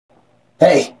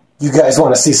Hey, you guys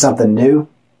want to see something new?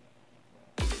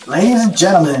 Ladies and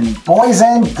gentlemen, boys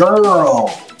and girls,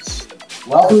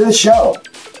 welcome to the show.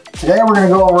 Today we're going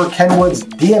to go over Kenwood's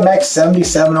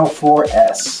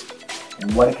Dmx7704S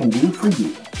and what it can do for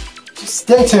you. Just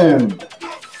stay tuned.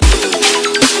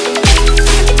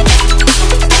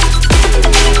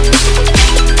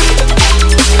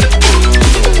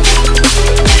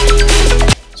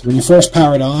 So when you first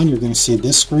power it on, you're going to see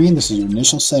this screen. This is your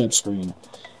initial setup screen.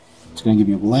 It's going to give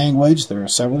you language. There are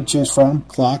several to choose from.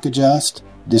 Clock adjust,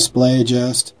 display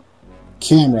adjust,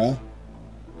 camera,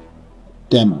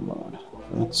 demo mode.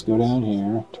 Let's go down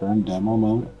here, turn demo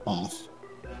mode off,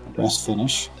 press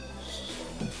finish.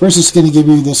 First it's going to give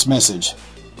you this message.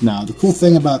 Now the cool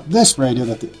thing about this radio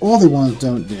that the older ones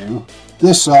don't do,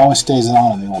 this always stays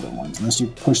on the older ones unless you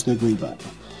push the agree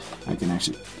button. I can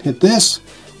actually hit this.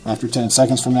 After 10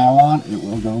 seconds from now on, it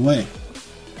will go away.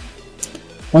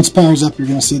 Once it powers up, you're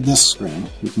going to see this screen.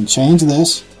 You can change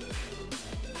this,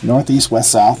 northeast,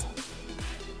 west, south.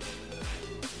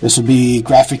 This would be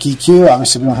graphic EQ.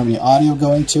 Obviously, we don't have any audio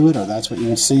going to it, or that's what you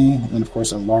would see. And of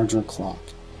course, a larger clock.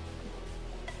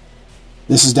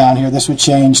 This is down here. This would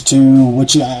change to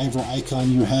whichever icon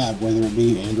you have, whether it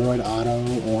be Android Auto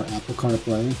or Apple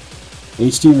CarPlay,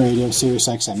 HD Radio, Sirius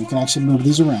XM. You can actually move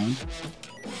these around.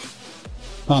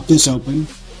 Pop this open.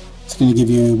 It's going to give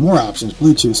you more options: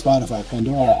 Bluetooth, Spotify,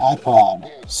 Pandora, iPod.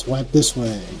 Swipe this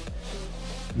way.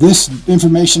 This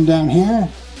information down here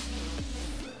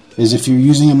is if you're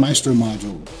using a Maestro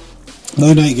module.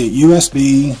 No doubt you get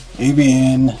USB,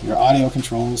 AVN, your audio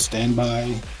controls,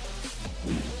 standby,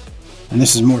 and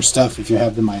this is more stuff if you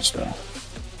have the Maestro.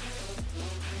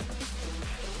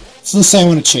 So let's say I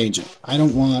want to change it. I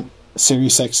don't want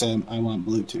Sirius XM, I want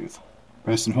Bluetooth.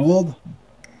 Press and hold,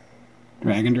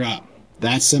 drag and drop.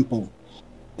 That simple.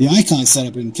 The icon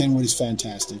setup in Kenwood is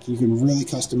fantastic. You can really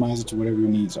customize it to whatever your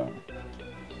needs are.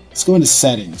 Let's go into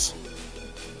settings.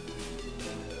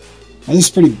 Now this is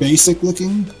pretty basic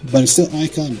looking, but it's still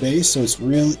icon based, so it's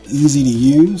real easy to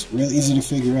use, real easy to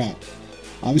figure out.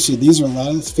 Obviously these are a lot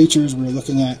of the features we were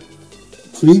looking at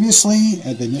previously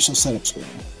at the initial setup screen.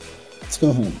 Let's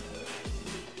go home.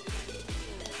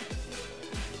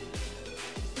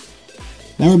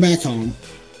 Now we're back home.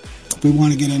 If we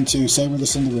want to get into, say we're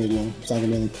listening to the radio, it's not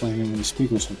going to be playing when the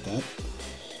speakers hooked up.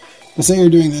 Let's say you're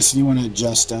doing this and you want to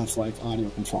adjust stuff like audio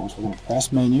controls. We're going to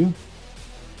press menu.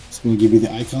 It's going to give you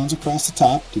the icons across the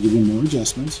top to give you more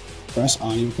adjustments. Press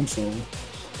audio control.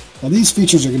 Now these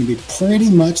features are going to be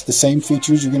pretty much the same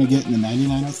features you're going to get in the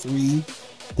 9903,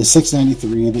 the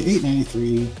 693, the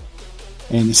 893,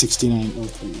 and the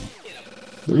 6903.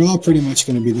 They're all pretty much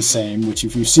going to be the same, which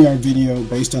if you see our video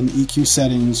based on the EQ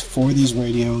settings for these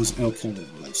radios, it'll cover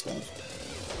all that stuff.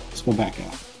 Let's go back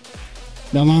out.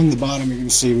 Now along the bottom you're going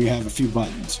to see we have a few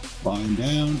buttons. Volume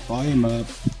down, volume up,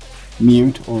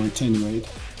 mute or attenuate,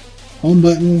 home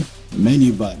button,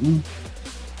 menu button.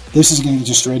 This is going to get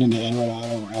you straight into Android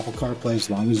Auto or Apple CarPlay as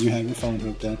long as you have your phone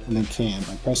hooked up, and then cam.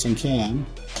 By pressing cam,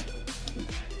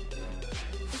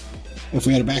 if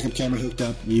we had a backup camera hooked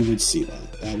up, you would see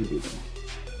that. That would be there.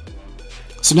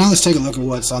 So now let's take a look at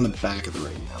what's on the back of the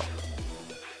radio.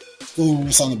 Let's go over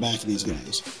what's on the back of these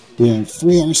guys. We have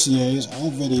 3 RCAs, all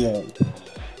video.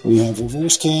 We have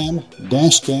reverse cam,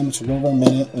 dash cam, which will go over a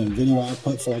minute, and video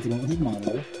output for like an overhead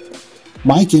monitor.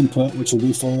 Mic input, which will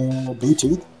be for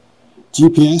Bluetooth.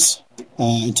 GPS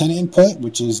antenna input,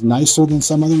 which is nicer than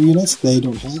some other units. They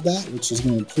don't have that, which is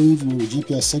going to improve your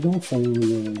GPS signal for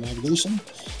your navigation.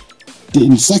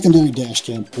 The secondary dash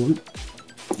cam port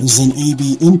is an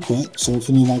AV input, so if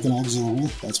you need like an auxiliary,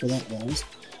 that's where that goes.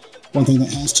 One thing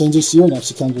that has changed this year, it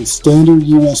actually comes with standard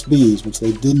USBs, which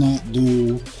they did not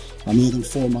do on the other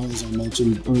 4 models I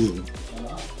mentioned earlier.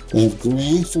 They have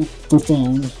gray for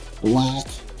phone, black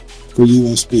for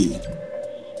USB.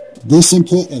 This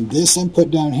input and this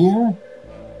input down here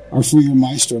are for your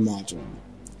Maestro module.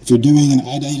 If you're doing an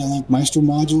iData-Link Maestro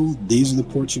module, these are the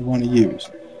ports you'd want to use.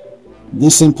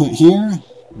 This input here,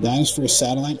 that is for a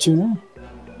satellite tuner.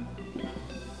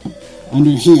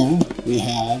 Under here, we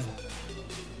have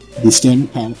the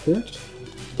standard power port,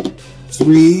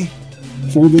 3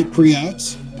 4-bit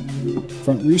pre-outs,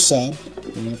 front rear sub,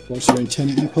 and of course your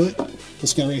antenna input.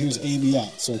 This guy right here is AV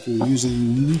out, so if you're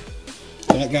using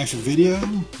that guy for video,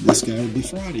 this guy would be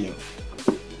for audio.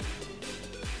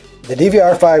 The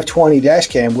DVR520 dash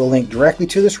cam will link directly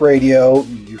to this radio.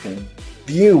 You can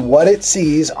view what it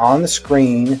sees on the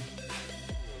screen.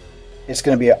 It's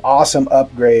going to be an awesome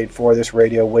upgrade for this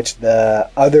radio, which the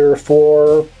other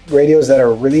 4 radios that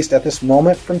are released at this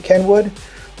moment from Kenwood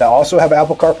that also have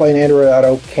Apple CarPlay and Android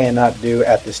Auto cannot do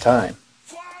at this time.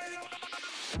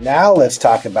 Now let's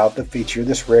talk about the feature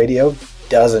this radio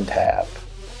doesn't have.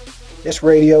 This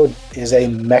radio is a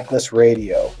mechless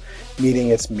radio, meaning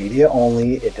it's media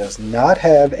only. It does not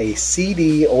have a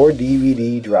CD or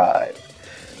DVD drive.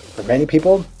 For many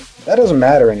people, that doesn't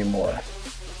matter anymore.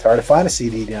 It's hard to find a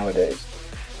CD nowadays.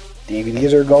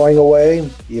 DVDs are going away,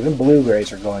 even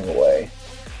Blu-rays are going away.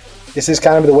 This is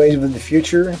kind of the wave of the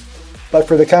future, but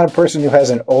for the kind of person who has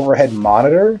an overhead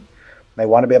monitor, they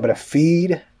want to be able to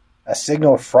feed a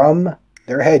signal from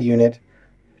their head unit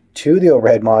to the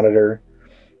overhead monitor,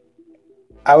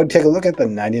 I would take a look at the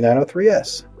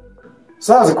 9903S.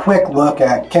 So that was a quick look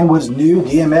at Kenwood's new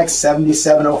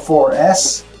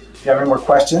Dmx7704S. If you have any more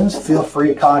questions, feel free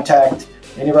to contact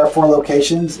any of our 4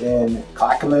 locations in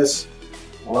Clackamas,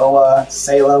 Loa,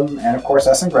 Salem, and of course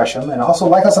us in Gresham, and also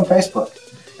like us on Facebook.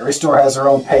 Every store has their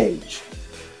own page.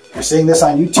 If you're seeing this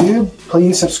on YouTube,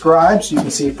 please subscribe so you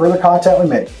can see further content we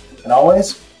make. And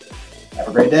always, have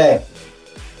a great day.